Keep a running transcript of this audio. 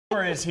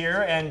Summer is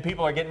here and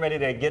people are getting ready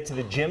to get to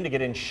the gym to get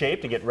in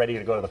shape, to get ready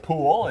to go to the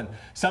pool, and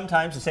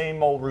sometimes the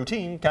same old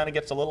routine kind of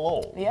gets a little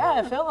old. Yeah,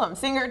 I feel him.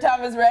 Singer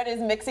Thomas Rhett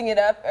is mixing it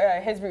up,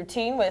 his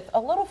routine, with a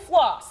little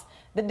floss.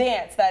 The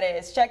dance, that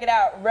is. Check it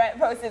out. Rhett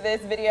posted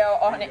this video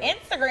on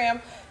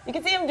Instagram. You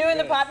can see him doing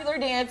the popular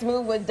dance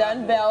move with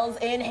dumbbells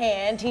in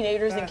hand.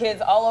 Teenagers and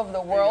kids all over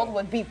the world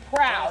would be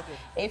proud.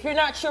 If you're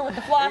not sure what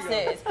the floss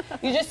is,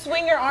 you just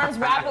swing your arms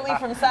rapidly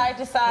from side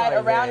to side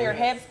around your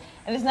hips,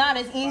 and it's not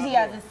as easy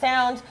as it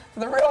sounds.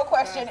 So the real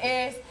question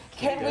is,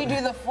 can we do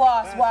the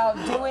floss while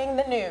doing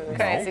the news?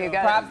 Okay, so you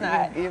got Probs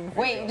not.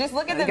 Wait, just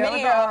look at the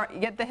video.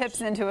 Get the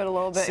hips into it a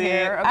little bit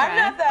here. Okay. I'm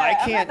not that. I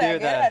can't do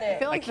that. I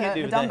feel like I can't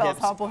the do the dumbbells hips.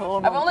 help with a little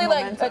I've more only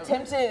momentum.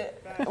 attempted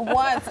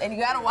once, and you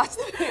gotta watch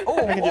the video.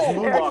 I can just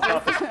moonwalk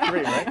off the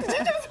tree, right?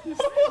 He's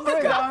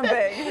going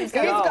big. He's He's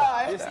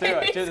gone. Just do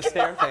it. Do the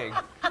stair thing.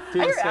 I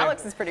hear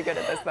Alyx is pretty good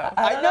at this, though.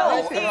 I know,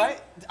 Let's see. right?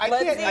 I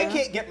Let's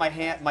can't get my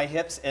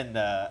hips and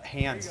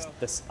hips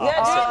this Yeah,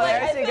 opposite just way. like, I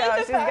there she think goes. the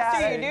She's got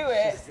faster it. you do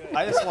it.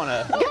 I just want to.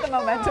 Get the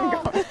momentum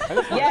going.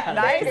 Yeah,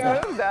 Nice there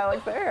you go. moves,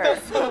 Alyx,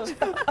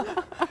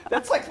 there.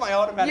 That's like my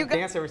automatic You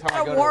dance every time I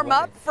gotta go to a warm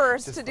up wedding.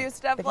 first to do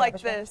stuff like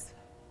this.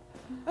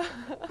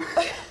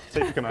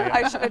 So you come out.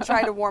 I should have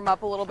tried to warm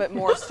up a little bit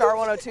more. Star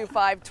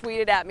 1025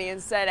 tweeted at me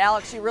and said,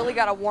 Alyx, you really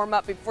got to warm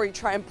up before you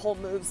try and pull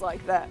moves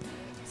like that.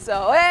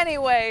 So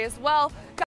anyways, well,